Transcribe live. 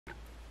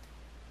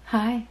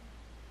Hi,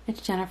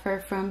 it's Jennifer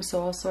from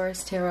Soul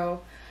Source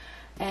Tarot,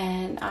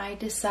 and I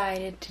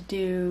decided to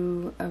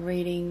do a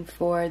reading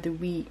for the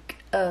week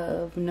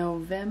of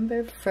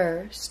November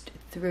 1st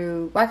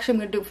through, well, actually I'm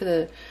going to do it for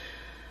the,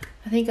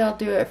 I think I'll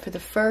do it for the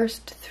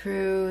 1st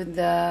through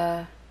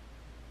the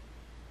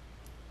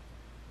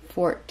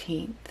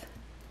 14th.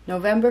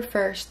 November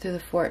 1st through the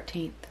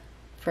 14th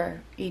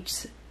for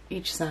each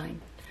sign.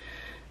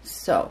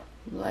 So,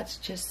 let's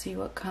just see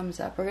what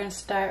comes up. We're going to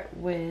start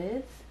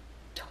with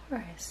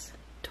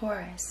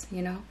Taurus,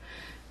 you know,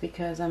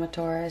 because I'm a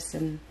Taurus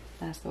and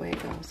that's the way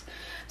it goes.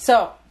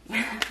 So,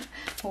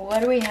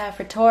 what do we have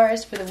for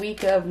Taurus for the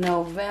week of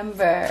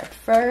November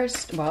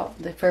 1st? Well,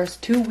 the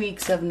first 2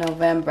 weeks of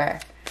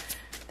November.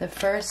 The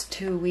first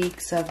 2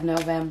 weeks of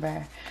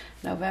November.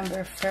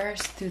 November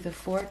 1st through the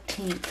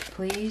 14th,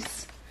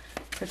 please,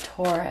 for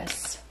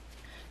Taurus.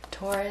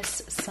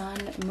 Taurus, Sun,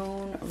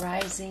 Moon,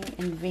 Rising,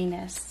 and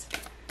Venus.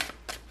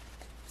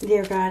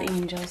 Dear God,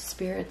 angels,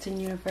 spirits,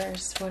 and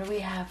universe, what do we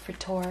have for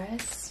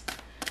Taurus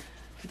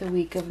for the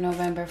week of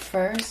November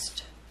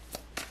 1st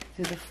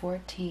through the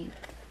 14th?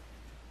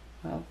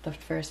 Well, the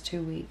first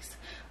 2 weeks.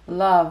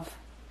 Love.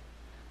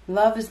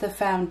 Love is the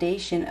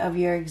foundation of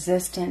your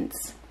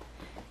existence,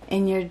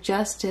 and you're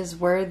just as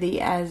worthy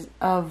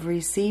of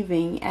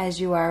receiving as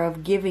you are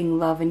of giving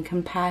love and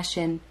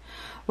compassion.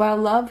 While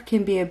love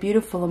can be a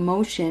beautiful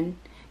emotion,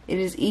 it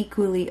is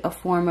equally a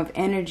form of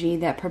energy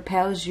that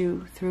propels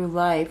you through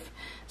life.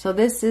 So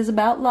this is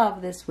about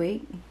love this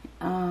week.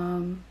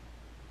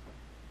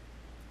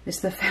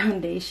 It's the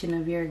foundation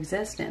of your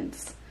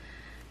existence.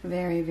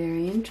 Very,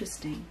 very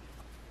interesting.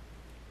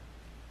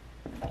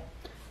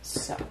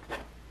 So,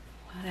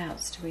 what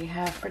else do we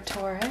have for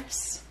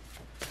Taurus?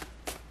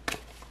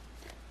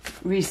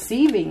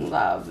 Receiving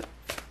love.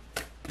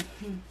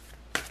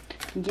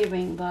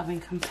 Giving love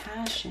and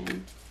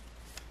compassion.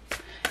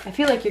 I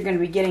feel like you're going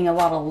to be getting a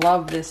lot of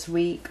love this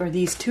week, or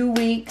these 2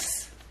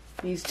 weeks.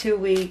 These 2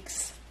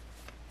 weeks.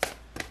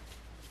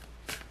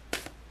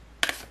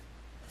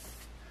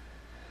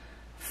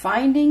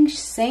 Finding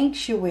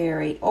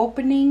sanctuary,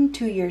 opening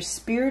to your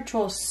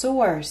spiritual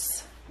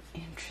source.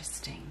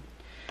 Interesting.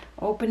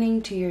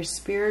 Opening to your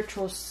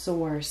spiritual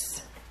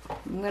source.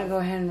 I'm going to go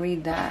ahead and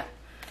read that.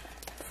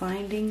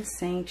 Finding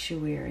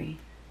sanctuary.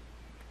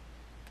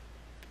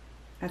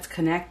 That's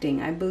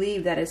connecting. I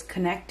believe that is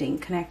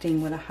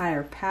connecting with a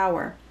higher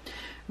power.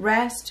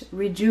 Rest,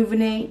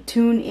 rejuvenate,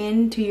 tune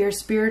in to your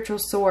spiritual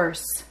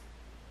source.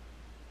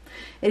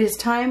 It is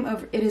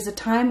a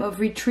time of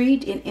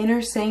retreat in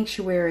inner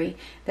sanctuary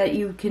that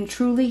you can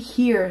truly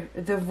hear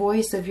the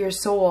voice of your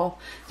soul.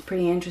 It's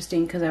pretty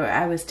interesting because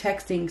I was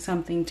texting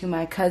something to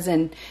my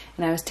cousin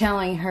and I was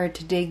telling her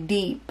to dig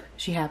deep.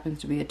 She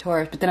happens to be a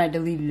Taurus, but then I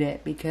deleted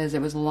it because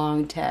it was a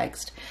long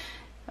text.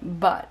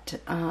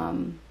 But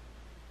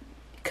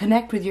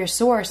connect with your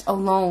source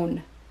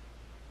alone.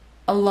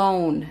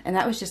 Alone. And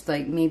that was just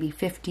like maybe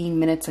 15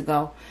 minutes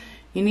ago.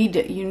 You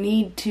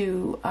need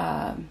to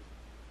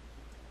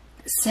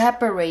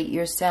separate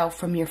yourself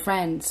from your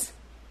friends.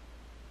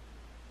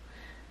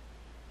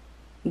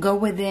 Go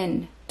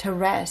within to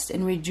rest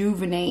and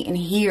rejuvenate and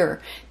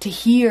to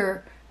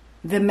hear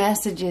the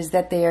messages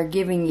that they are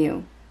giving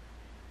you.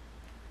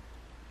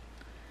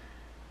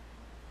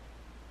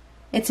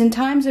 It's in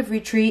times of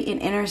retreat in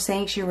inner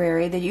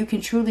sanctuary that you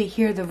can truly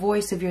hear the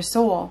voice of your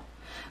soul.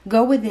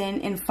 Go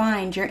within and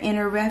find your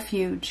inner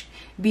refuge.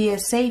 Be a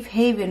safe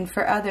haven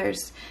for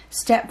others.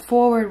 Step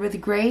forward with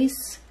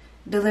grace,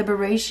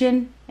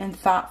 deliberation, and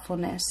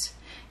thoughtfulness.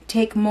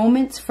 Take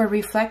moments for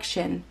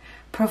reflection.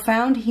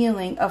 Profound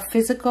healing of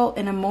physical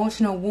and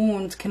emotional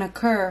wounds can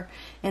occur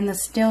in the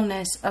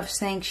stillness of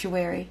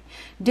sanctuary.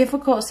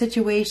 Difficult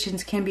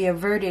situations can be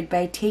averted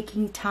by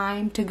taking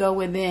time to go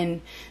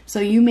within. So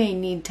you may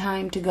need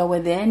time to go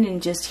within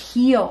and just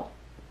heal.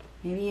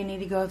 Maybe you need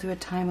to go through a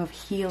time of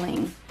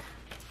healing.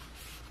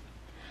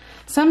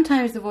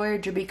 Sometimes the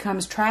voyager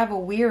becomes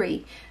travel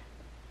weary.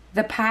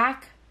 The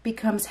pack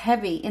becomes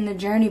heavy and the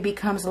journey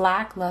becomes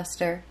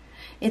lackluster.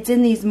 It's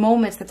in these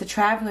moments that the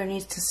traveler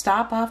needs to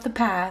stop off the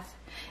path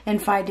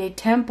and find a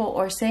temple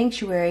or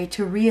sanctuary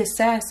to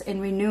reassess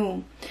and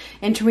renew,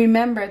 and to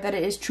remember that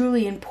it is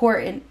truly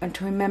important, and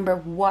to remember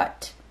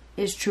what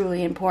is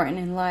truly important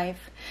in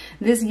life.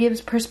 This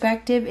gives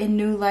perspective and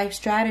new life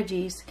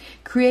strategies.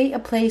 Create a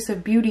place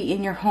of beauty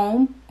in your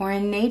home or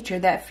in nature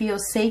that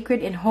feels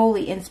sacred and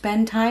holy, and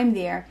spend time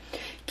there,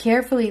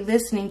 carefully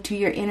listening to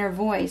your inner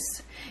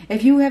voice.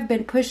 If you have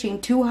been pushing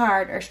too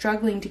hard or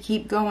struggling to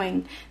keep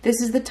going,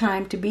 this is the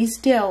time to be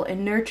still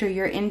and nurture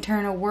your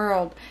internal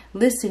world.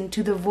 Listen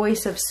to the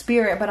voice of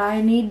spirit. But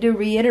I need to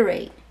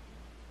reiterate,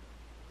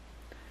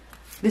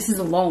 this is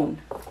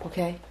alone,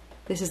 okay?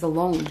 This is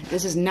alone.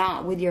 This is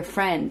not with your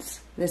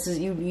friends. This is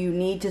you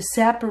need to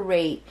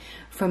separate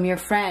from your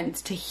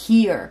friends to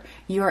hear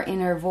your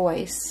inner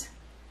voice.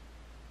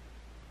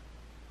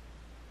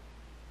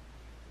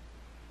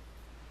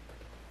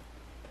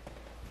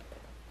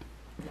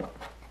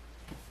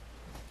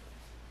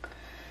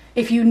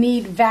 If you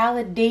need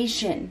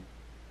validation,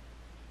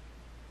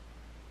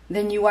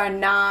 then you are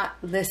not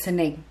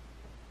listening.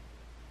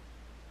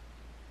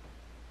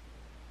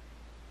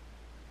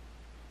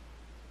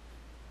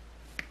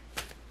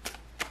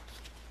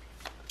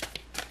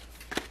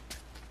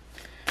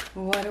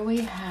 What do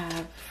we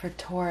have for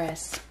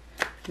Taurus?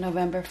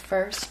 November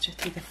 1st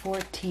through the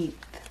 14th.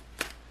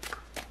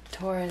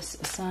 Taurus,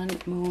 Sun,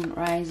 Moon,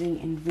 Rising,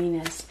 and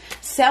Venus.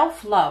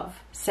 Self-love.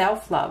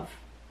 Self-love.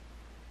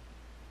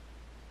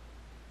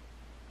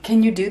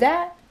 Can you do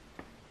that?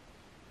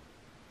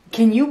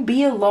 Can you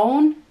be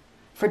alone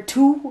for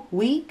 2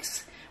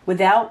 weeks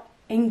without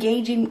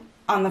engaging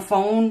on the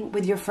phone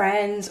with your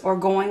friends or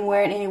going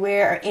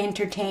anywhere or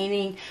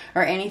entertaining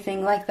or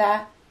anything like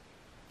that?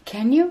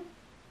 Can you?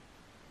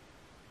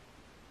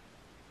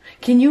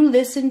 Can you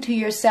listen to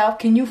yourself?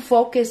 Can you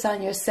focus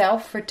on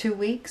yourself for 2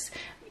 weeks?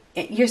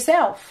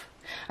 Yourself.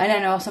 And I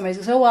know somebody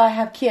says, oh, well, I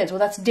have kids. Well,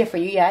 that's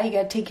different. Yeah, you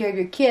got to take care of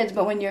your kids.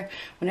 But when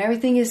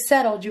everything is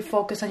settled, you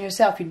focus on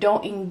yourself. You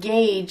don't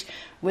engage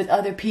with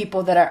other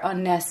people that are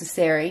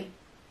unnecessary.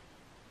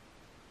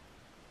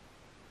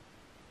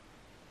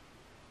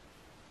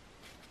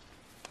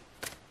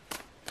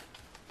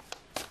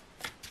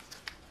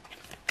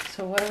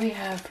 So what do we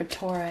have for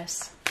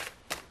Taurus?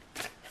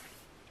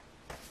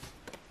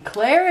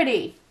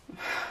 Clarity.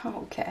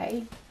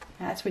 Okay.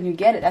 That's when you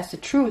get it. That's the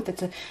truth.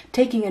 It's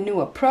taking a new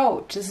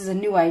approach. This is a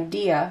new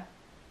idea,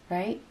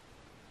 right?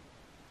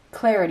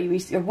 Clarity,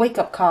 a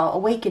wake-up call,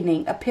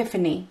 awakening,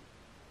 epiphany,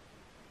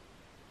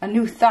 a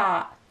new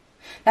thought.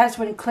 That's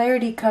when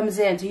clarity comes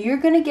in. So you're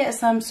going to get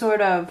some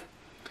sort of,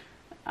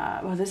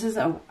 well,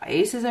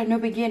 aces are new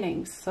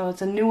beginnings. So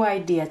it's a new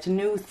idea. It's a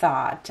new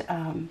thought.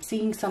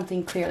 Seeing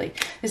something clearly.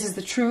 This is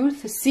the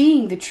truth.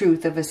 Seeing the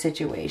truth of a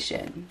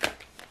situation.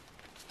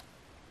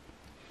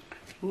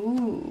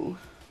 Ooh.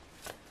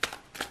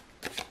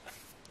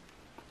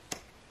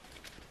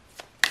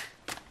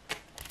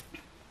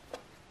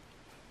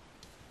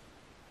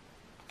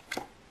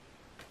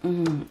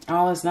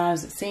 All is not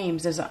as it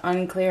seems. There's an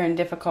unclear and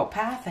difficult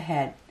path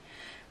ahead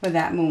with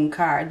that moon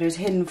card. There's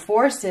hidden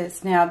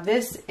forces. Now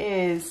this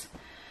is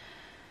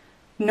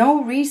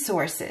no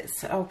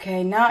resources,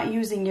 okay? Not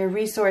using your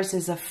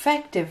resources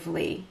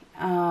effectively.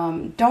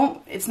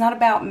 It's not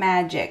about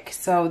magic.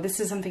 So this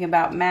is something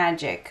about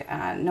magic.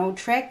 No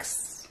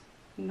tricks.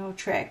 No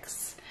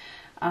tricks.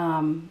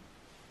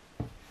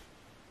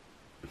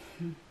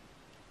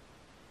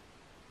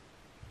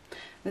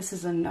 This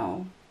is a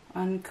no.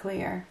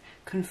 Unclear.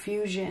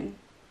 Confusion.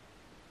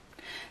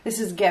 This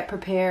is get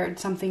prepared.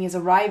 Something is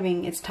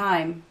arriving. It's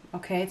time.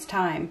 Okay, it's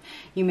time.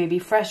 You may be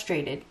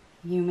frustrated.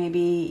 You may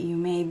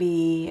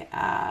be,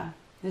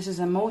 this is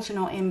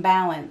emotional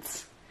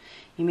imbalance.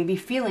 You may be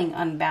feeling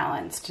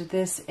unbalanced.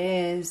 This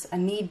is a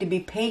need to be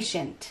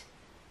patient.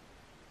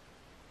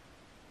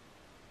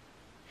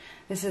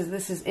 This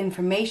is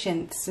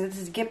information. So this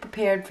is get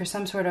prepared for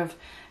some sort of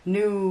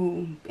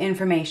new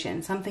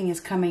information. Something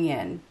is coming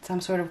in. Some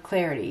sort of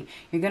clarity.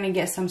 You're going to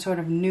get some sort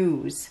of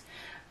news.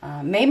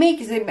 I don't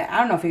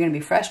know if you're going to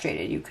be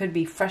frustrated. You could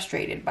be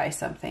frustrated by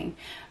something.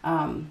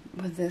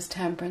 With this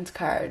Temperance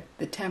card.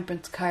 The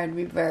Temperance card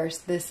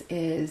reversed. This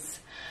is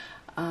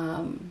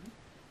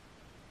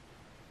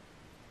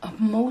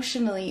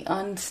emotionally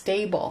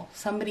unstable.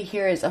 Somebody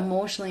here is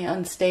emotionally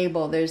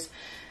unstable. There's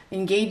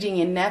engaging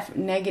in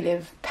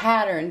negative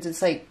patterns.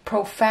 It's like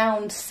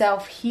profound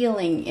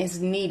self-healing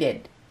is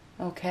needed.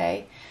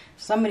 Okay?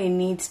 Somebody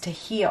needs to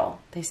heal.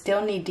 They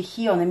still need to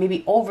heal. And they may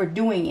be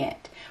overdoing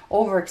it.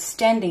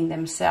 Overextending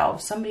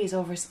themselves. Somebody's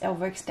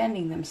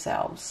overextending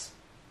themselves.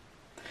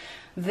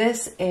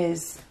 This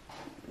is,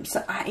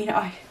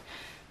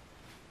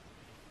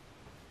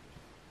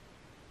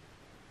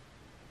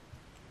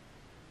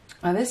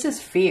 this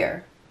is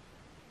fear.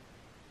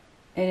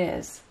 It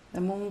is. The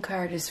moon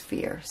card is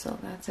fear, so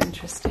that's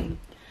interesting.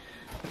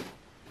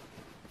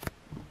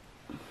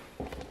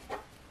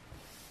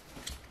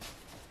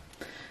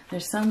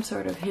 There's some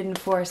sort of hidden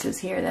forces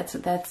here.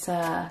 That's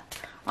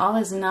all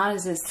is not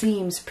as it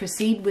seems.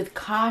 Proceed with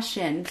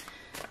caution.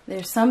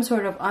 There's some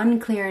sort of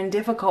unclear and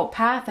difficult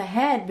path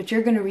ahead, but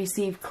you're going to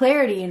receive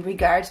clarity in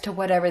regards to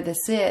whatever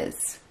this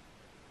is.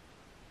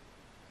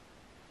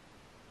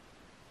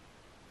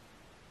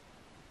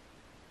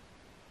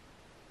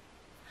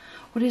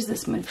 What is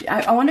this?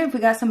 I wonder if we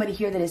got somebody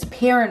here that is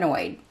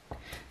paranoid.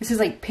 This is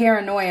like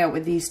paranoia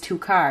with these two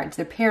cards.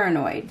 They're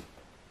paranoid.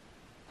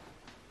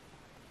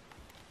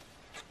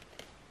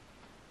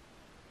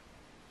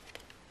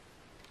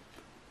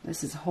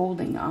 This is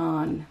holding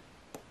on.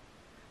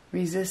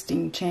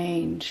 Resisting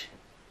change.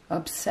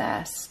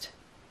 Obsessed.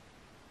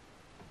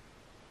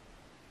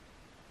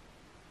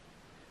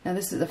 Now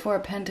this is the Four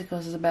of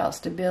Pentacles is about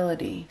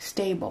stability.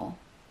 Stable.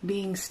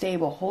 Being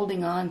stable,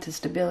 holding on to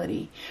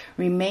stability,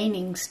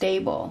 remaining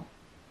stable.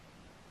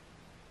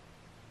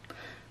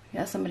 We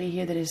got somebody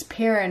here that is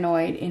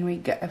paranoid,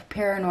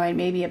 paranoid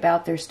maybe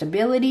about their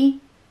stability.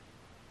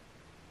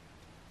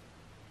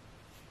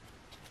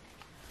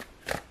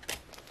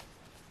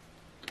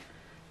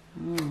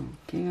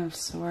 King of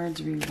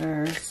Swords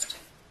reversed.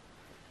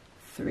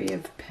 Three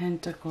of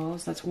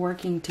Pentacles. That's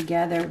working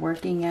together,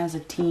 working as a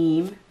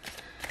team.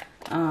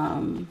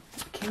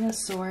 King of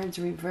Swords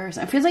reversed.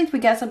 I feel like we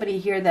got somebody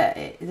here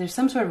that there's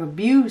some sort of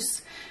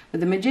abuse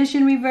with the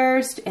Magician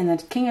reversed and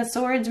the King of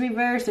Swords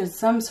reversed. There's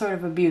some sort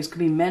of abuse. Could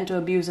be mental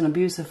abuse and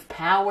abuse of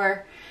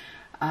power.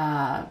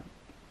 I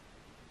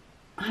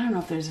don't know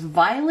if there's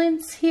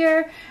violence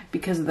here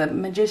because of the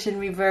Magician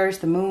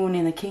reversed, the Moon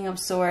and the King of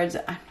Swords.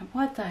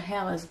 What the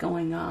hell is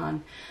going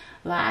on?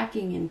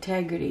 Lacking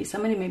integrity.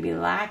 Somebody may be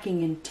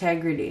lacking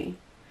integrity.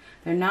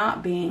 They're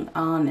not being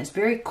honest.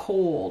 Very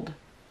cold.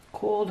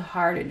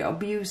 Cold-hearted,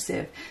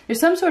 abusive. There's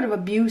some sort of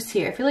abuse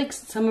here. I feel like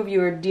some of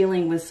you are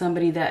dealing with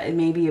somebody that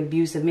may be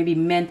abusive, maybe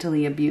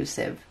mentally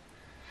abusive.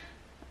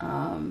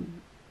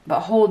 But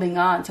holding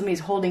on.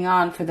 Somebody's holding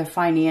on for the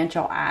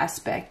financial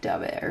aspect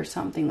of it or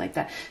something like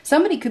that.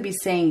 Somebody could be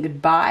saying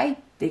goodbye.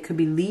 They could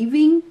be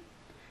leaving.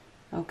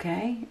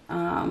 Okay.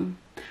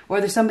 Or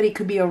there's somebody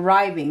could be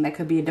arriving. That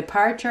could be a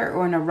departure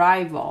or an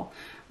arrival.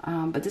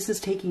 But this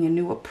is taking a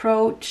new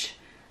approach,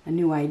 a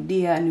new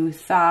idea, a new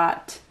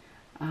thought.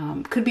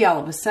 Could be all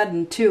of a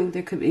sudden too.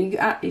 There could be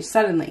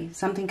suddenly.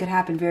 Something could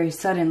happen very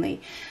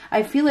suddenly.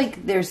 I feel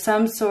like there's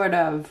some sort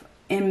of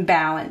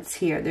imbalance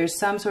here. There's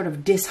some sort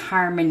of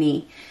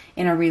disharmony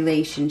in a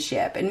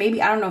relationship. And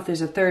maybe, I don't know if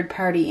there's a third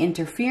party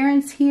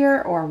interference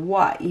here or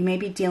what. You may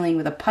be dealing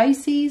with a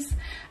Pisces,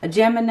 a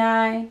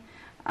Gemini,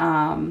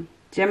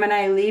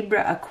 Gemini,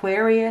 Libra,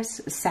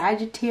 Aquarius,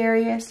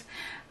 Sagittarius.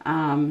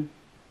 Now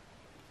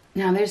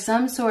there's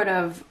some sort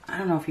of, I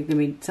don't know if you're going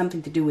to be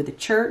something to do with the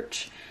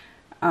church.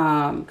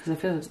 Because I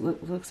feel it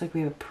looks like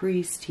we have a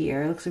priest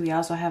here. It looks like we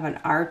also have an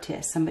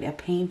artist, somebody, a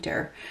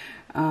painter.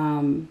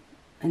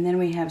 And then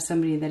we have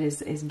somebody that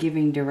is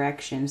giving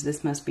directions.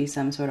 This must be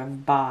some sort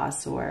of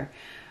boss or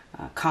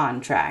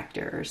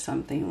contractor or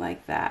something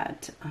like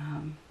that. I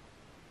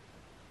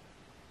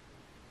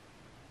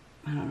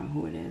don't know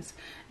who it is.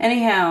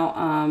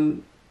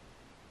 Anyhow,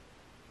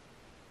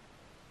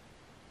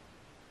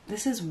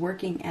 this is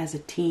working as a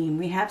team.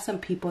 We have some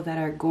people that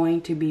are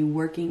going to be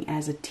working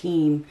as a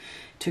team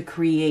to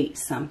create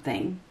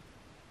something.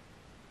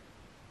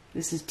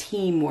 This is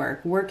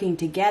teamwork, working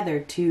together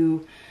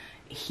to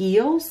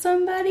heal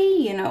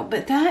somebody, you know,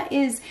 but that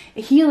is,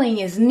 healing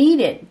is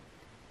needed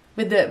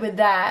with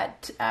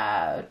that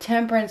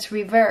Temperance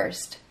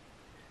reversed.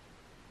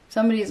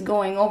 Somebody's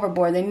going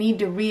overboard. They need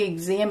to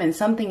re-examine.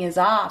 Something is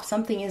off.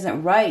 Something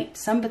isn't right.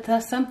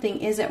 Something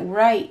isn't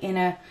right in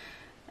a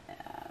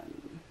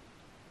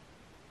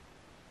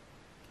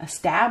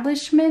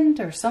establishment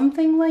or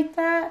something like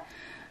that.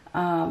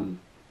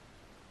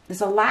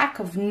 There's a lack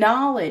of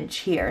knowledge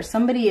here.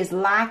 Somebody is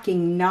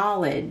lacking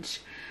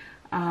knowledge.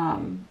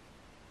 And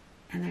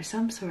there's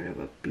some sort of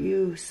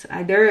abuse.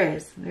 There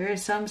is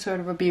some sort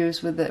of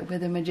abuse with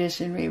the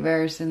Magician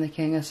reverse and the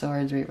King of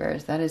Swords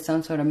reverse. That is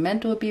some sort of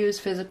mental abuse,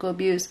 physical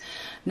abuse,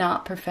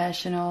 not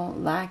professional,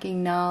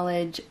 lacking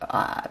knowledge.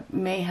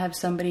 May have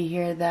somebody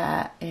here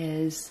that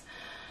is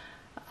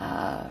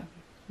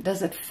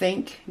doesn't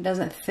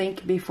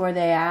think before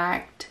they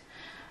act.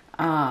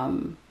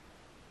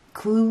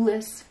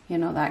 Clueless, you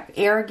know, that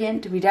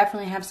arrogant. We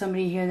definitely have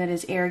somebody here that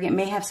is arrogant.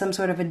 May have some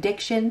sort of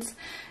addictions.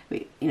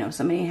 You know,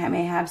 somebody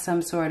may have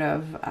some sort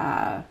of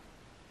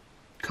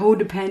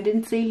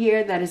codependency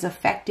here that is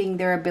affecting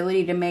their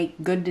ability to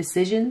make good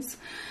decisions.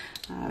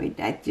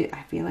 I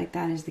feel like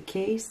that is the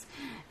case.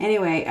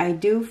 Anyway, I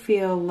do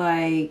feel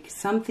like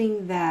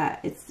something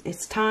that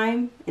it's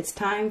time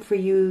for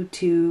you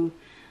to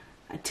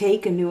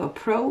take a new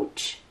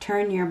approach,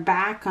 turn your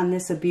back on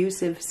this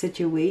abusive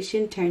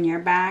situation, turn your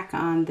back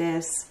on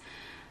this,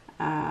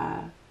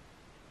 I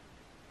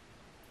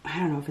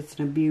don't know if it's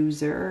an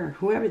abuser or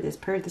whoever this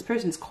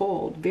person's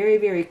cold, very,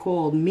 very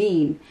cold,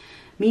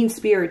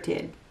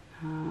 mean-spirited.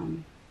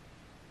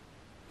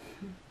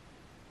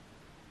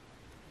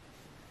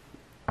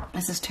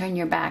 Let's just turn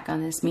your back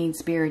on this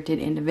mean-spirited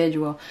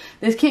individual.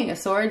 This King of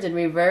Swords in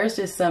reverse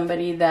is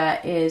somebody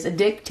that is a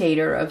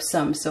dictator of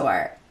some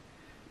sort.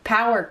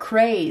 Power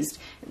crazed.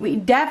 We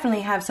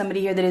definitely have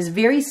somebody here that is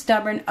very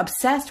stubborn,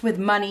 obsessed with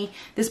money.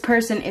 This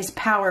person is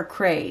power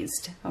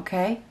crazed,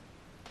 okay?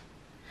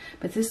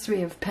 But this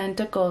Three of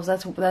Pentacles,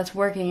 that's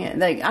working.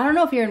 Like, I don't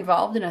know if you're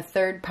involved in a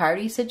third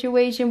party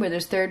situation where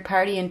there's third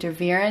party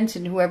interference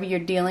and whoever you're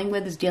dealing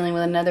with is dealing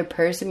with another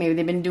person. Maybe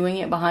they've been doing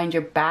it behind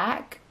your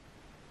back.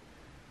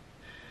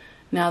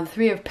 Now, the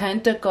Three of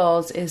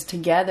Pentacles is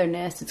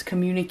togetherness. It's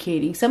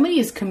communicating. Somebody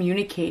is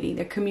communicating.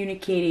 They're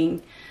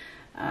communicating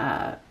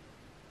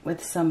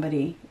with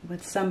somebody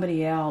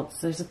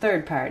else. There's a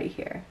third party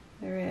here.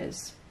 There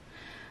is.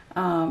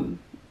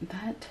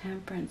 That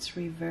Temperance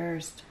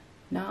reversed.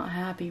 Not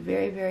happy.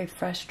 Very, very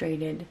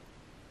frustrated.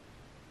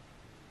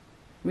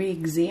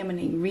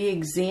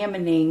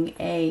 Re-examining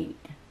a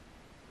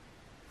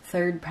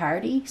third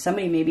party.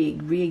 Somebody may be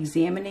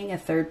re-examining a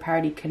third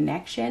party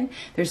connection.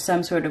 There's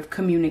some sort of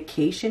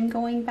communication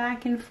going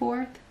back and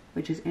forth,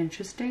 which is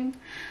interesting.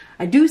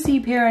 I do see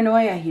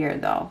paranoia here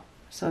though.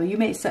 So you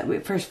may,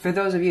 for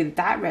those of you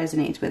that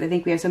resonates with, I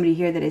think we have somebody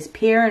here that is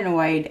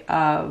paranoid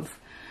of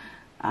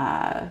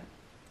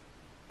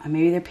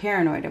Maybe they're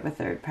paranoid of a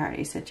third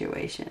party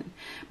situation.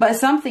 But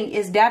something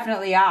is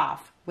definitely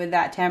off with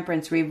that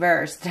Temperance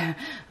reversed.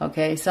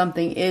 Okay,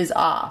 something is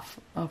off.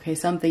 Okay,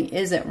 something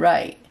isn't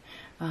right.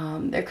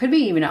 There could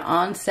be even an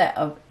onset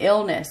of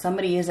illness.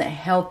 Somebody isn't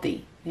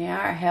healthy. They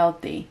are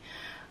healthy.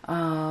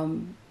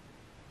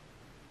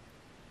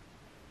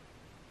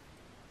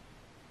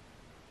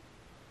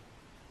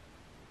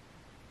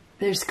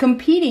 There's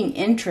competing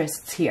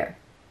interests here.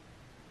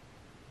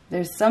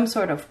 There's some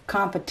sort of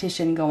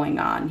competition going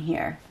on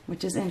here,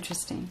 which is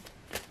interesting.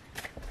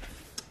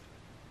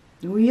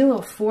 The Wheel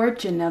of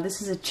Fortune. Now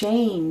this is a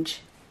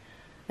change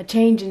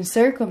in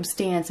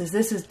circumstances.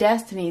 This is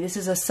destiny. This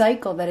is a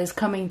cycle that is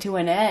coming to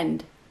an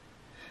end.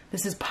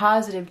 This is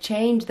positive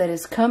change that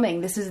is coming.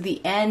 This is the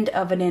end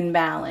of an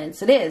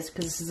imbalance. It is,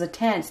 because this is a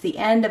 10. It's the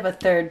end of a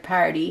third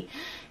party.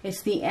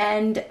 It's the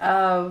end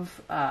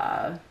of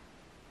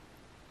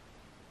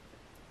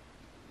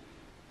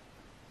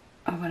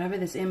whatever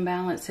this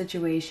imbalanced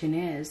situation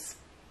is.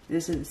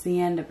 This is the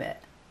end of it.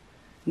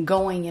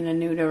 Going in a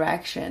new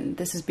direction.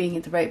 This is being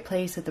at the right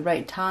place at the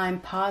right time.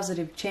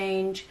 Positive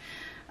change.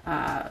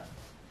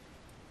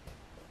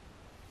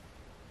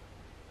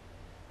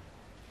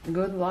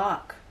 Good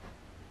luck.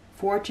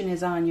 Fortune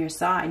is on your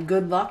side.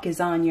 Good luck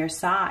is on your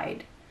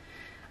side.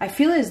 I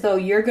feel as though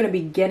you're going to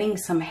be getting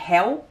some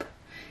help.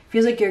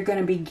 Feels like you're going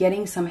to be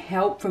getting some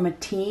help from a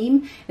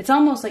team. It's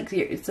almost like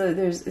this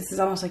is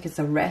almost like it's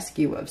a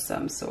rescue of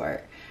some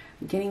sort.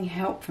 Getting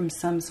help from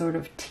some sort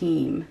of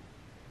team,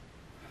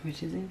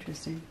 which is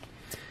interesting.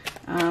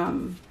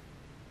 Oh,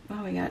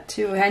 we got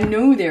 2. I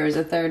knew there was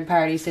a third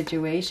party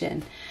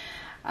situation.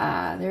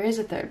 There is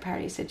a third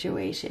party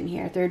situation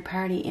here. Third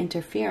party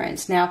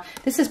interference. Now,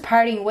 this is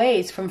parting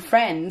ways from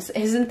friends.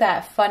 Isn't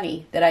that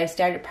funny that I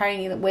started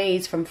parting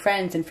ways from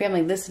friends and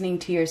family, listening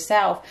to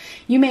yourself?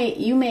 You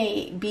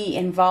may be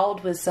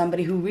involved with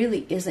somebody who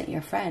really isn't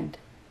your friend.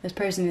 This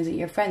person isn't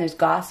your friend. There's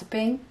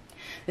gossiping.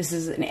 This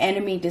is an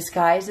enemy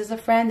disguised as a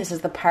friend. This is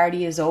the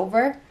party is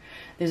over.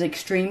 There's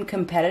extreme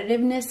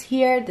competitiveness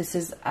here. This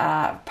is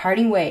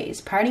parting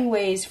ways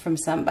from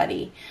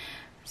somebody.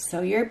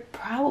 So you're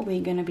probably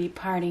going to be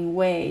parting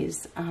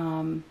ways.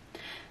 Now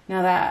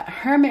that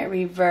Hermit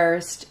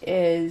reversed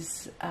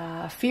is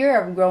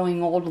fear of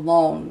growing old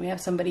alone. We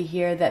have somebody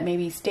here that may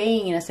be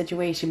staying in a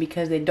situation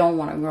because they don't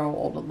want to grow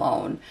old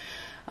alone.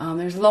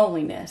 There's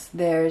loneliness.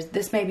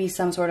 This may be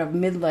some sort of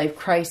midlife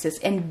crisis,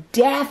 and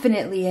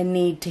definitely a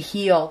need to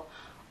heal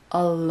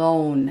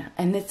alone.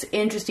 And it's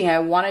interesting. I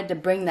wanted to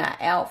bring that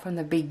out from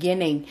the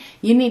beginning.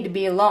 You need to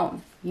be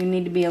alone. You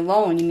need to be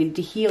alone. You need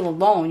to heal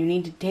alone. You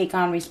need to take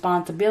on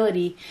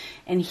responsibility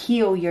and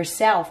heal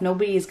yourself.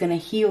 Nobody is going to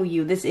heal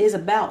you. This is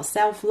about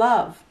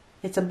self-love.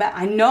 It's about,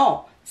 I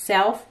know,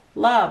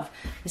 self-love.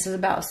 This is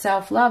about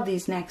self-love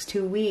these next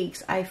 2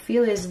 weeks. I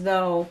feel as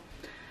though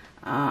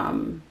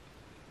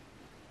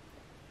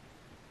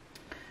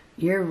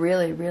you're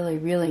really, really,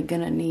 really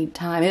going to need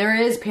time. There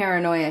is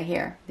paranoia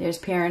here. There's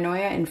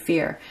paranoia and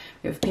fear.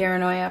 We have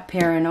paranoia,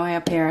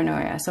 paranoia,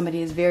 paranoia.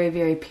 Somebody is very,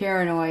 very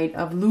paranoid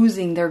of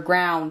losing their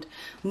ground,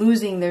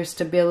 losing their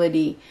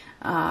stability,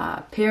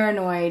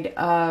 paranoid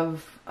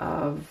of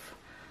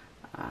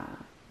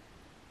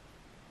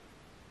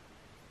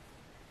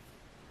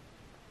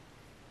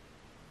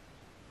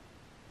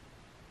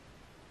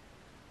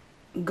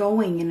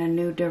going in a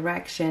new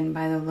direction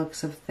by the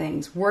looks of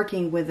things,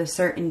 working with a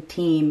certain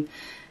team.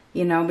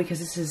 You know, because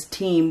this is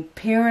team.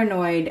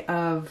 Paranoid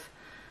of,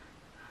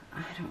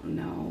 I don't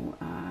know,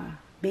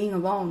 being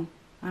alone.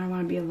 I don't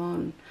want to be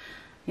alone.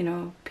 You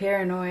know,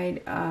 paranoid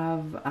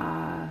of,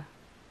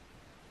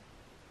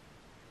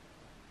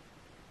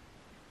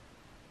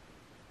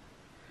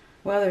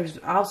 well, there's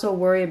also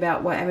worry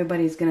about what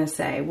everybody's going to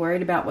say.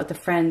 Worried about what the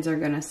friends are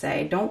going to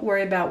say. Don't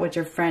worry about what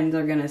your friends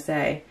are going to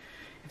say.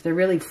 If they're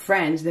really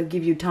friends, they'll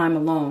give you time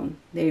alone.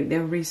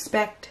 They'll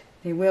respect.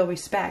 They will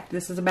respect.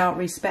 This is about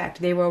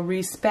respect. They will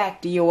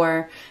respect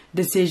your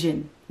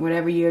decision,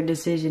 whatever your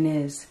decision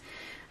is.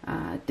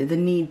 The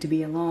need to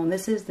be alone.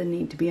 This is the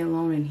need to be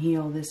alone and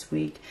heal this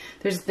week.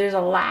 There's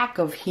a lack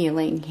of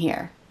healing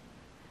here.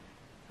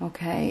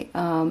 Okay.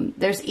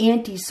 There's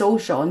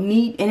antisocial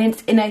need,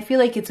 and I feel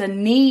like it's a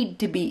need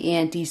to be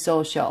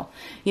antisocial.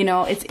 You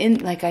know, it's in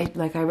like I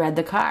read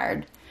the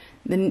card.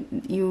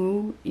 Then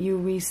you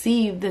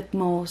receive the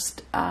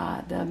most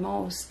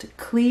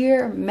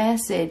clear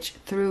messages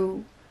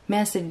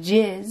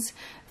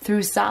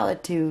through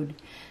solitude.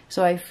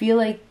 So I feel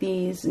like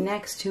these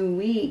next 2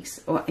 weeks,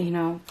 or you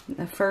know,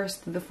 the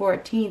 1st to the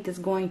 14th, is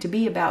going to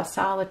be about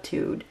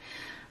solitude.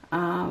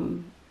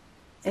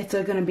 It's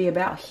going to be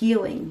about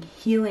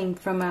healing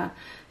from a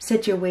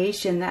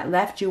situation that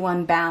left you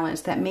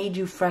unbalanced, that made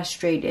you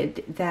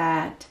frustrated,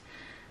 that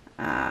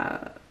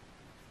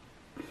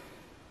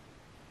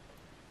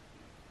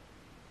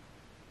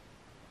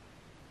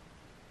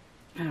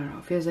I don't know,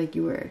 it feels like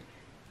you were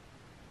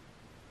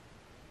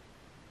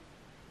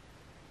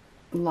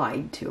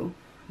lied to.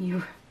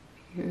 You're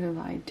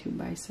lied to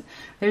by some...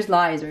 There's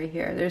lies right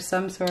here. There's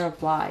some sort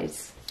of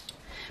lies.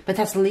 But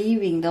that's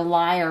leaving the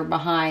liar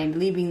behind,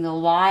 leaving the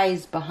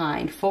lies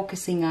behind,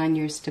 focusing on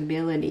your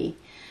stability.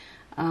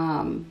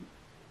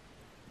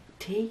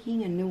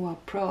 Taking a new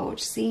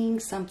approach, seeing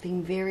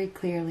something very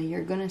clearly.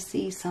 You're going to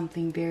see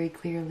something very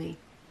clearly.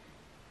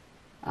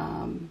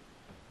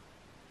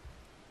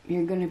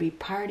 You're going to be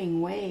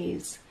parting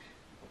ways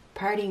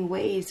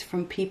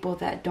from people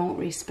that don't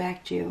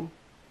respect you.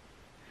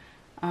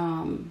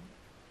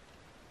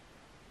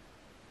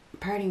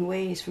 Parting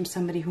ways from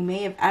somebody who may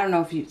have, I don't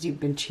know if you've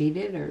been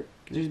cheated, or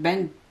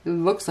it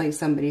looks like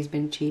somebody's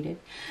been cheated.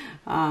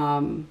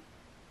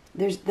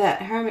 There's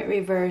that Hermit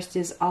reversed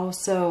is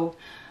also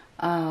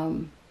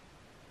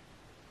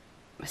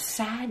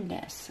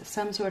sadness,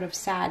 some sort of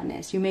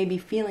sadness. You may be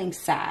feeling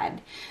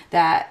sad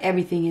that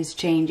everything is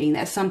changing,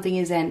 that something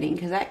is ending,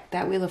 because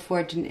that Wheel of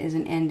Fortune is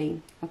an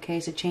ending. Okay,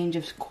 it's a change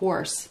of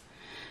course.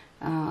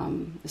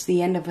 It's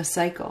the end of a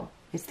cycle.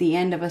 It's the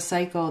end of a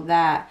cycle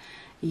that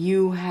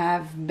you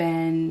have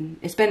been,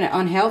 it's been an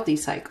unhealthy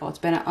cycle. It's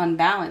been an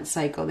unbalanced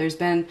cycle. There's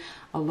been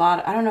a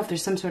lot, I don't know if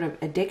there's some sort of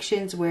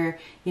addictions where,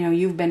 you know,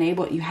 you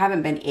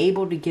haven't been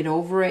able to get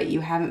over it.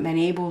 You haven't been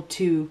able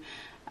to,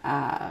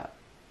 well,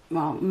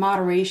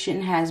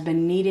 moderation has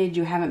been needed.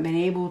 You haven't been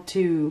able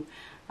to,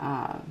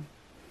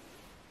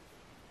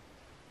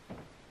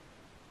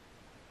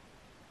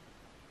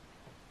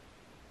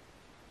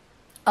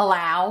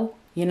 allow,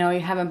 you know, you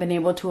haven't been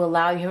able to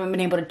allow, you haven't been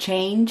able to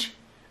change.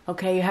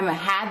 Okay, you haven't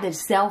had the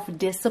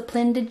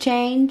self-discipline to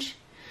change.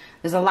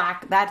 There's a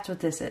lack, that's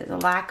what this is, a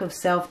lack of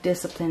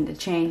self-discipline to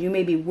change. You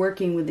may be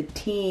working with a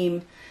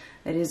team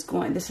that is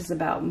going, this is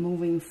about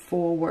moving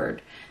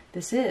forward.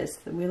 This is,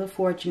 the Wheel of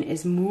Fortune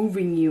is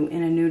moving you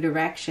in a new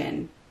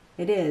direction.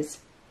 It is.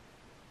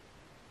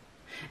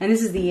 And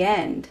this is the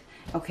end.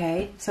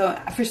 Okay, so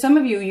for some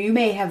of you, you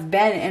may have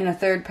been in a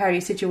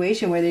third-party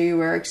situation where you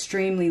were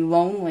extremely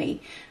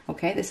lonely.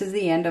 Okay, this is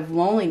the end of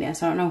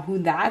loneliness. I don't know who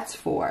that's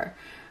for.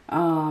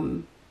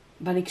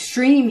 But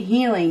extreme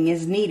healing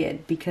is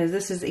needed, because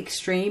this is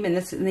extreme and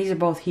these are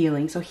both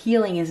healing. So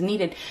healing is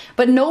needed.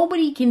 But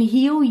nobody can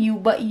heal you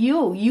but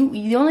you.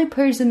 The only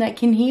person that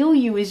can heal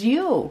you is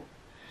you.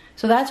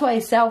 So that's why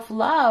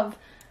self-love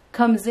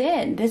comes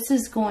in. This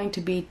is going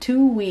to be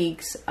 2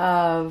 weeks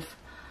of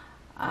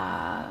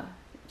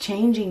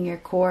changing your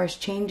course,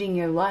 changing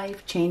your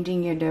life,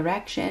 changing your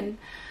direction,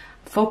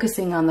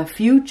 focusing on the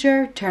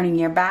future, turning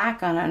your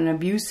back on an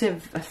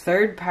abusive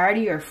third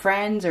party or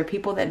friends or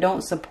people that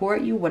don't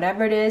support you,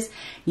 whatever it is,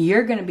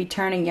 you're going to be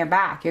turning your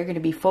back. You're going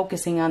to be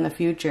focusing on the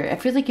future. I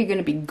feel like you're going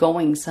to be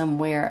going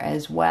somewhere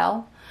as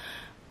well.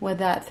 With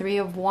that Three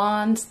of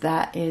Wands,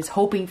 that is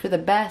hoping for the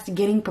best,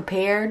 getting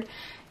prepared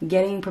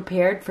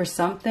for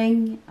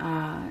something,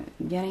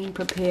 getting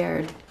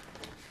prepared.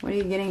 What are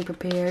you getting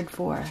prepared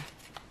for?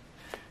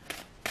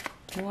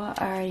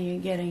 What are you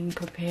getting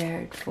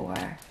prepared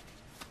for?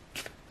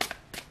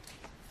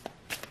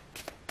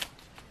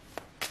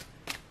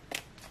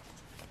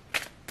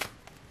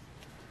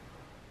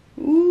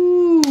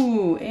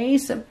 Ooh,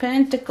 Ace of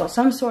Pentacles,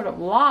 some sort of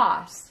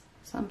loss.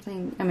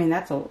 Something, I mean,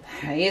 that's a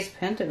Ace of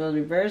Pentacles,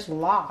 reverse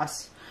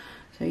loss.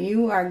 So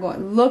you are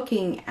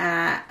looking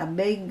at a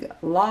big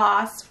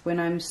loss when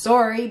I'm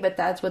sorry, but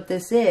that's what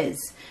this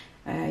is.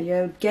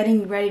 You're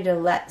getting ready to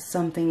let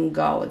something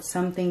go. It's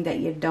something that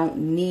you don't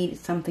need.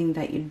 It's something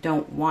that you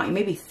don't want. You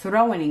may be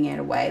throwing it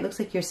away. It looks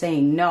like you're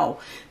saying no.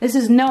 This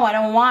is no, I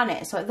don't want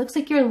it. So it looks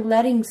like you're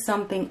letting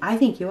something, I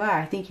think you are.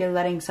 I think you're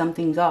letting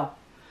something go.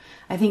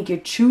 I think you're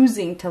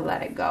choosing to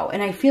let it go.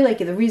 And I feel like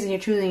the reason you're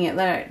choosing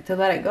to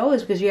let it go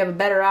is because you have a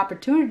better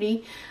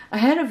opportunity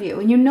ahead of you.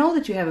 And you know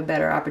that you have a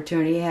better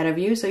opportunity ahead of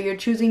you, so you're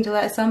choosing to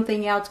let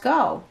something else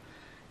go.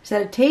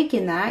 Instead of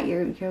taking that,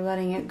 you're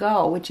letting it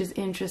go, which is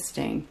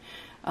interesting.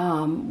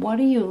 What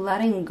are you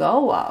letting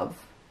go of?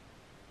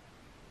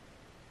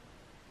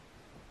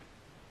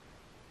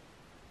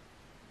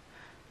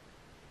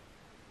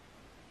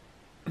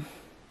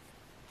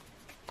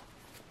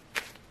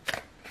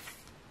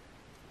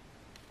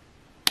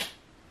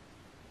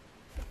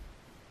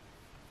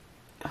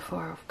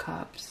 Four of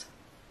Cups.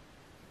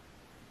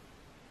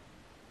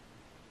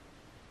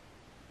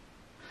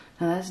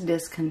 Now that's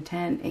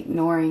discontent,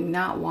 ignoring,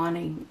 not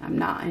wanting. I'm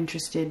not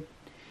interested.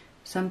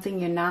 Something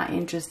you're not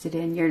interested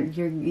in.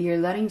 You're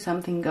letting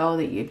something go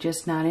that you're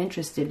just not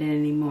interested in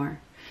anymore.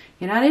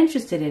 You're not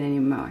interested in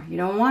anymore. You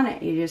don't want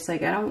it. You're just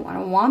like, I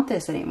don't want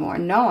this anymore.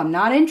 No, I'm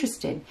not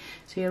interested.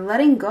 So you're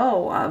letting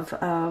go of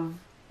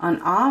an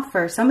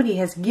offer. Somebody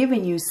has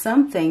given you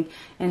something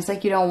and it's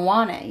like you don't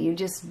want it. You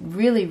just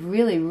really,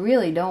 really,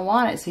 really don't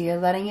want it. So you're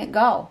letting it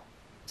go.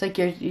 It's like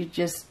you're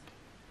just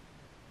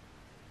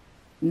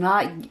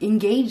not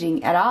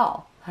engaging at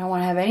all. I don't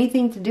want to have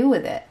anything to do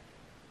with it.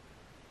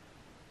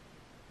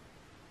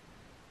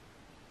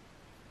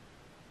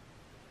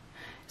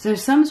 So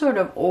there's some sort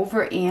of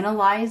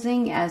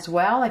over-analyzing as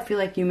well. I feel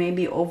like you may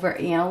be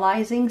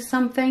over-analyzing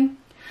something.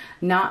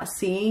 Not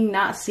seeing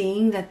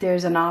that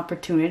there's an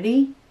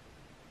opportunity.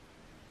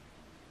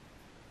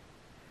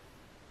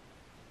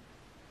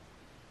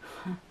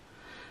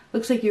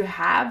 Looks like you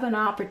have an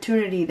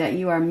opportunity that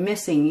you are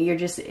missing. You're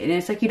just, and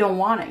it's like you don't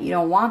want it. You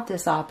don't want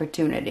this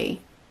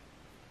opportunity.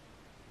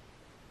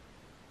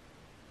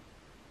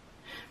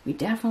 We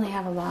definitely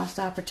have a lost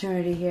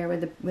opportunity here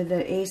with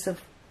the Ace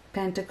of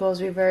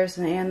Pentacles reversed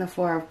and the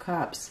Four of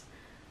Cups.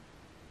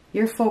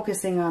 You're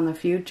focusing on the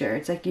future.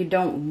 It's like you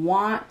don't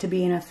want to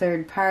be in a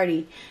third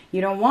party. You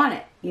don't want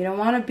it. You don't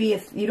want to be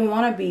you don't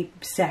want to be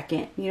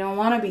second. You don't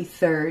want to be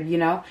third, you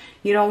know?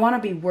 You don't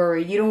want to be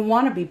worried. You don't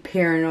want to be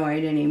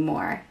paranoid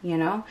anymore, you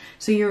know?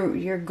 So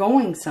you're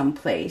going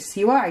someplace.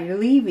 You're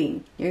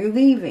leaving. You're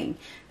leaving.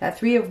 That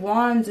Three of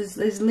Wands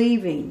is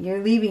leaving.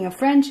 You're leaving a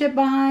friendship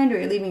behind, or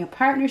you're leaving a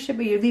partnership,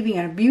 or you're leaving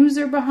an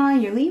abuser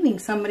behind. You're leaving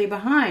somebody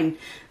behind.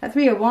 That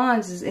Three of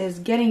Wands is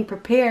getting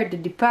prepared to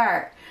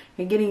depart.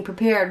 You're getting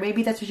prepared.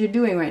 Maybe that's what you're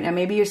doing right now.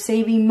 Maybe you're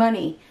saving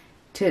money.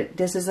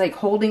 This is like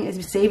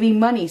saving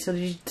money so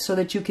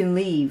that you can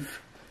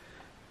leave.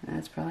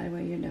 That's probably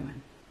what you're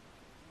doing.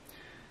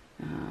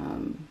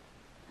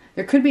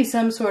 There could be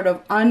some sort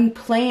of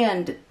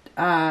unplanned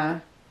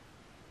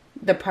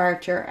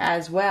departure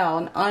as well.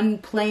 An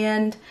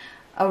unplanned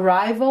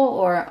arrival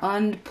or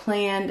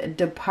unplanned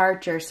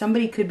departure.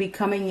 Somebody could be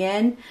coming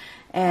in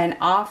and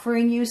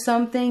offering you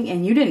something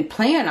and you didn't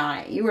plan on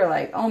it. You were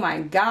like, oh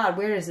my God,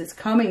 where is this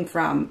coming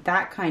from?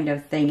 That kind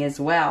of thing as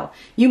well.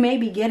 You may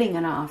be getting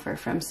an offer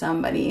from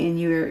somebody and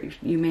you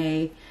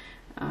may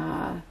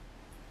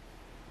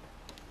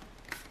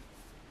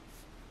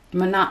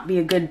not be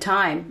a good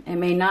time. It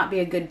may not be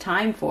a good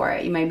time for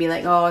it. You may be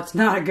like, oh, it's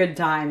not a good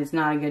time. It's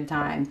not a good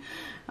time.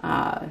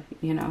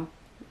 You know,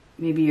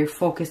 maybe you're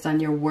focused on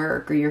your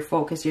work, or you're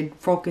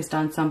focused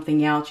on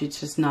something else. It's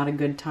just not a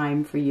good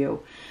time for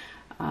you.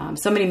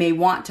 Somebody may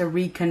want to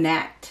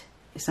reconnect.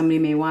 Somebody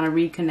may want to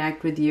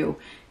reconnect with you,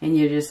 and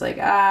you're just like,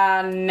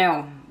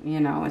 no, you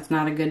know, it's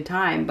not a good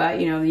time.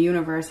 But, you know, the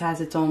universe has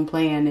its own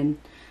plan, and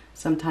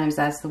sometimes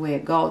that's the way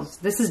it goes.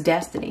 This is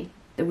destiny.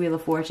 The Wheel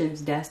of Fortune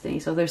is destiny.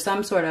 So there's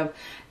some sort of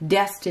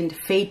destined,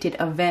 fated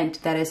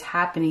event that is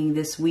happening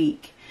this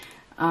week.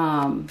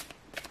 What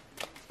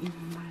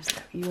is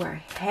that? You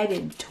are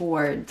headed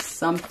towards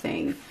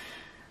something.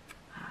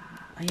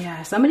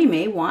 Yeah, somebody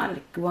may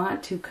want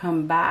to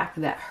come back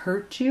that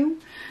hurt you.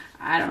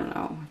 I don't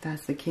know if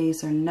that's the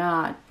case or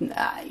not.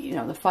 You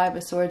know, the Five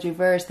of Swords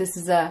reversed.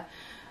 The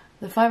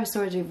Five of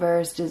Swords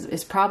reversed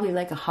is probably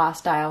like a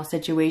hostile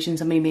situation.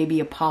 Somebody may be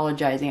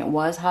apologizing. It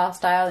was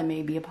hostile. They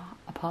may be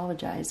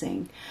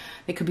apologizing.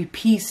 It could be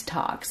peace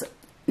talks.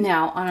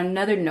 Now, on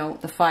another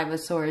note, the Five of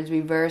Swords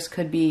reversed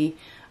could be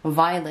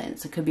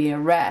violence. It could be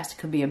an arrest. It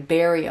could be a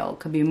burial. It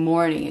could be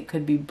mourning. It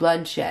could be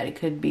bloodshed. It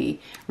could be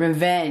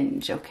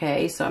revenge.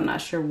 Okay, so I'm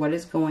not sure what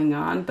is going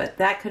on, but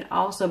that could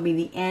also be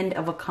the end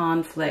of a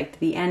conflict,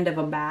 the end of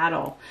a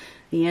battle,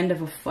 the end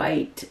of a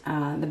fight.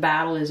 The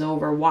battle is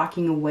over.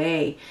 Walking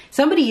away.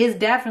 Somebody is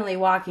definitely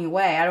walking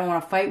away. I don't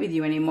want to fight with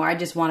you anymore. I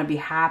just want to be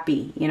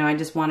happy. You know, I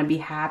just want to be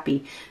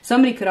happy.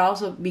 Somebody could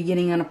also be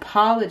getting an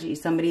apology.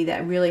 Somebody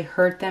that really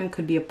hurt them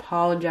could be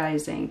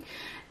apologizing.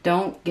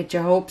 Don't get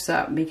your hopes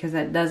up, because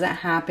that doesn't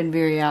happen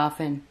very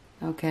often,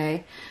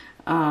 okay?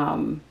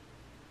 I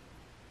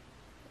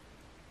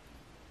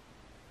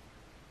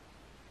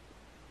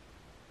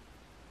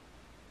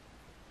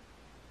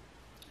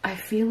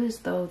feel as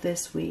though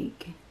this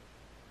week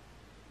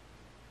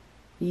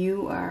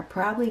you are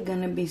probably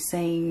going to be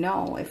saying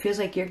no. It feels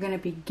like you're going to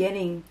be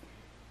getting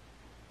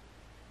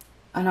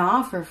an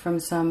offer from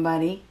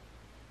somebody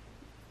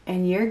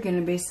and you're going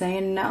to be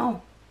saying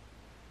no.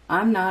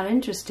 I'm not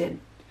interested.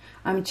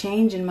 I'm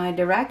changing my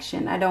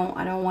direction. I don't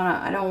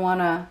want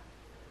to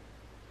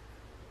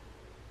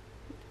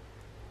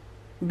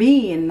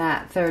be in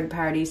that third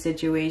party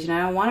situation.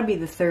 I don't want to be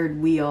the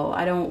third wheel.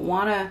 I don't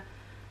want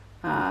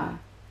to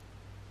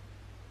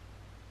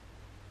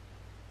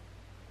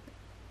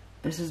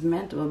this is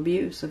mental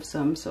abuse of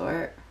some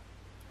sort.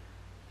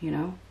 You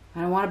know, I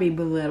don't want to be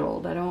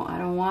belittled. I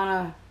don't want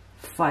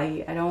to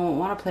fight. I don't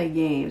want to play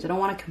games. I don't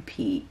want to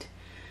compete.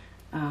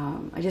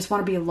 I just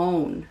want to be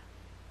alone.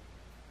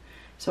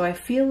 So I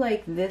feel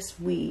like this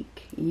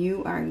week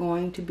you are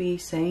going to be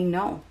saying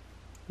no.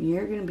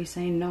 You're going to be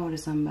saying no to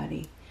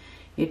somebody.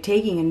 You're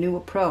taking a new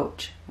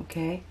approach,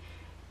 okay?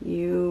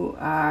 You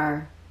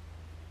are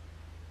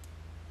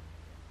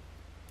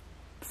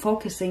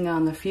focusing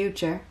on the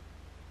future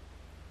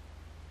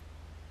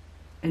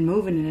and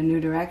moving in a new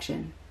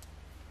direction.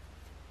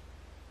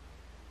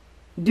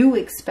 Do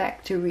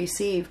expect to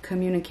receive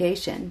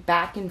communication,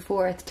 back and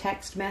forth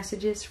text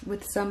messages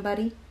with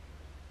somebody.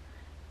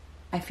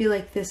 I feel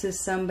like this is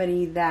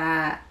somebody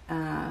that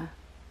I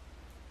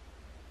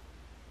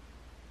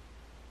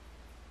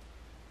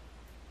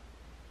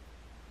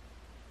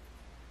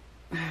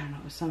don't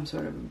know, some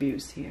sort of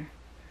abuse here.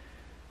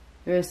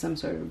 There is some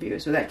sort of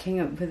abuse. So that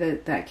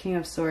that King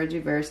of Swords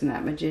reverse and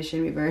that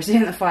Magician reverse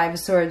and the Five of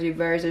Swords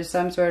reverse. There's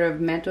some sort of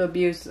mental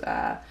abuse,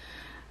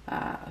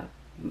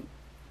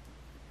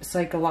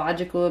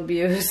 psychological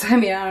abuse. I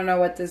mean, I don't know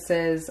what this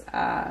is.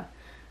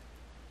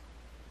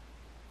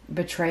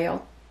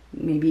 Betrayal.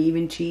 Maybe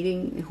even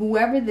cheating.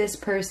 Whoever this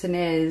person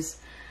is,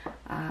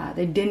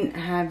 They didn't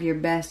have your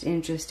best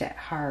interest at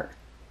heart.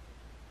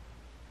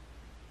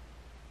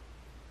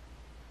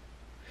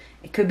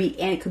 It could be,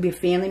 and it could be a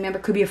family member,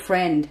 it could be a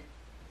friend.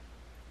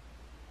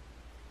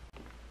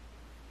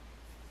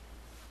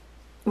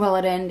 Well,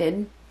 it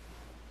ended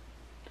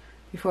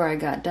before I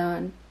got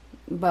done.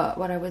 But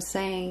what I was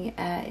saying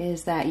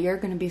is that you're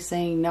going to be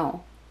saying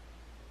no.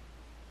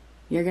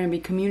 You're going to be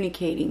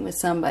communicating with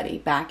somebody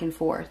back and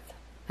forth.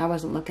 I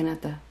wasn't looking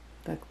at the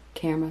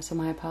camera, so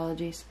my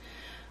apologies.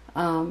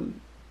 You're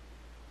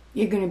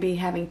going to be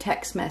having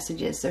text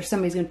messages, or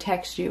somebody's going to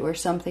text you or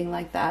something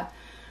like that.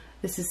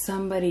 This is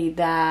somebody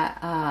that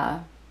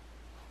I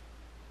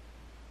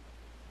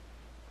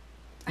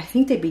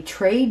think they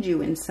betrayed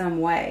you in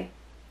some way.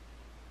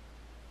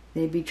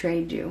 They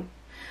betrayed you.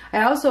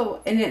 I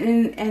also,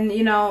 and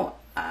you know,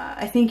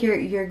 I think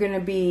you're going to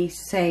be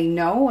saying,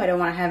 no, I don't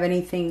want to have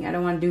anything. I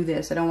don't want to do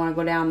this. I don't want to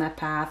go down that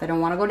path. I don't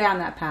want to go down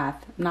that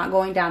path. I'm not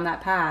going down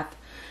that path.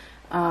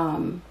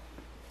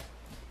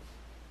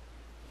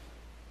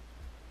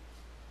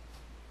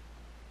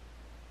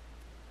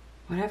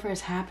 Whatever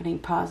is happening,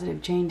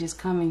 positive change is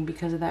coming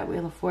because of that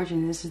Wheel of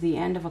Fortune. This is the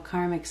end of a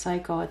karmic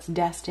cycle. It's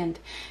destined.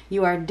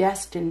 You are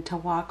destined to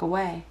walk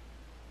away.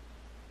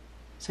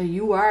 So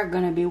you are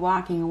going to be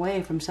walking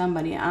away from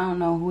somebody. I don't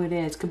know who it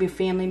is. Could be a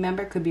family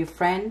member. Could be a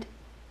friend.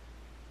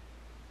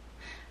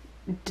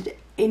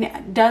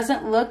 It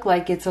doesn't look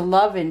like it's a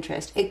love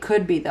interest. It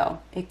could be, though.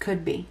 It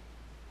could be.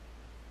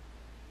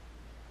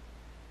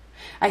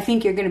 I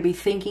think you're going to be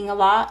thinking a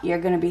lot.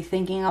 You're going to be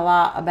thinking a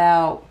lot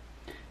about,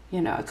 you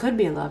know, it could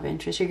be a love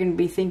interest. You're going to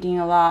be thinking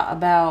a lot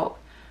about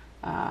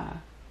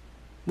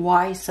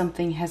why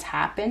something has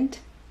happened.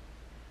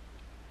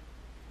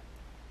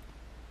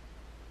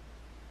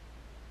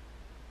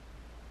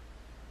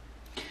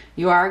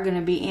 You are going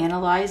to be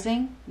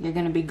analyzing. You're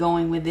going to be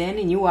going within,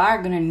 and you are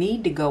going to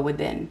need to go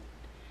within,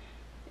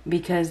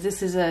 because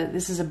this is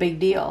a big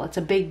deal. It's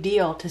a big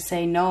deal to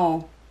say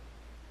no,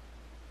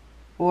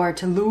 or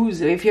to lose.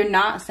 If you're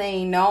not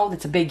saying no,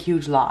 that's a big,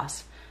 huge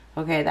loss.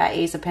 Okay, that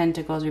Ace of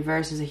Pentacles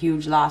reverse is a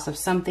huge loss of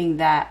something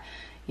that,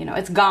 you know,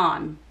 it's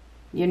gone.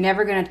 You're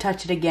never going to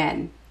touch it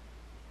again.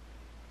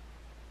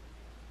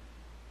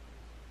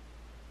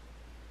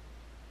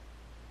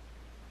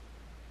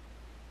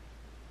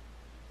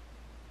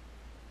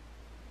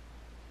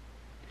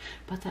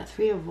 But that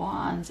Three of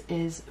Wands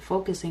is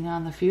focusing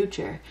on the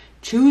future,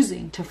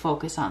 choosing to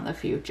focus on the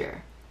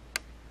future.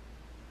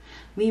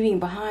 Leaving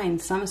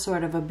behind some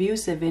sort of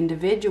abusive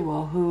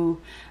individual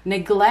who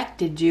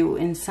neglected you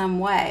in some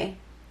way.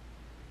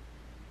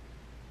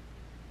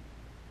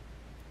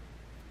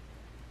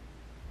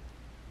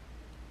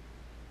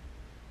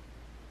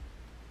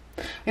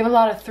 We have a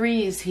lot of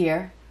threes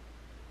here.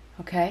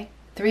 Okay?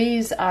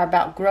 Threes are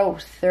about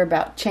growth. They're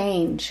about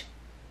change.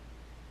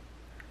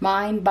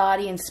 Mind,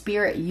 body, and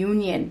spirit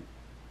union.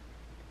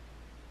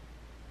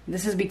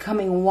 This is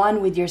becoming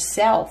one with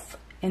yourself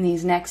in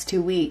these next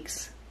 2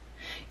 weeks.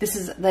 This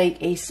is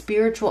like a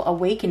spiritual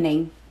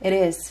awakening. It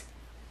is.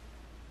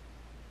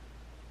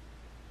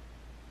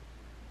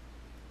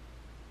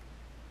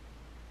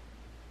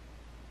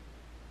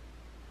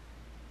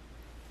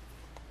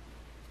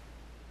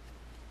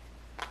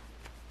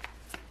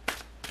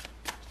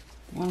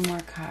 One more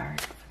card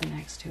for the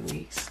next 2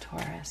 weeks,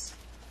 Taurus.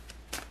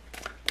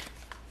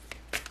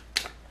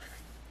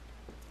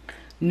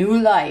 New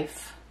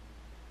life.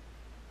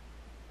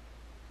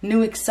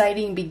 New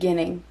exciting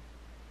beginning.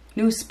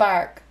 New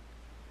spark.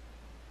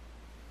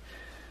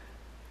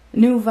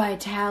 New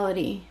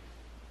vitality.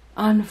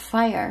 On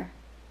fire.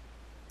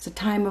 It's a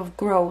time of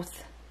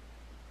growth.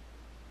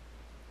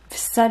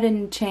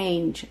 Sudden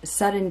change.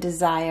 Sudden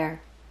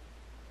desire.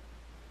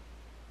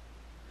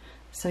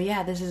 So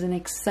yeah, this is an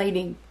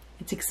exciting,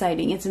 it's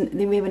exciting.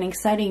 We have an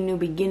exciting new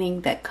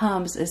beginning that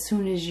comes as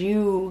soon as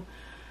you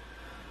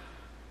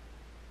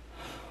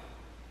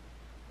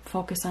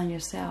focus on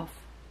yourself.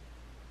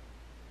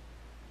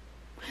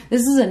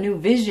 This is a new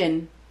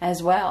vision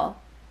as well.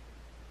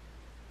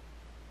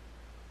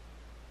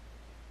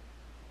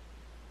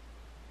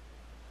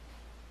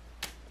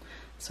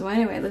 So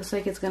anyway, it looks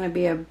like it's going to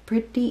be a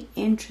pretty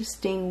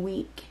interesting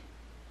week.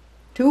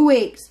 2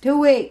 weeks. 2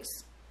 weeks.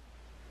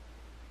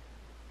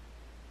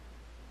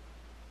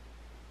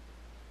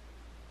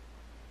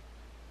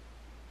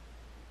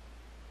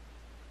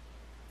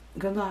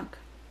 Good luck.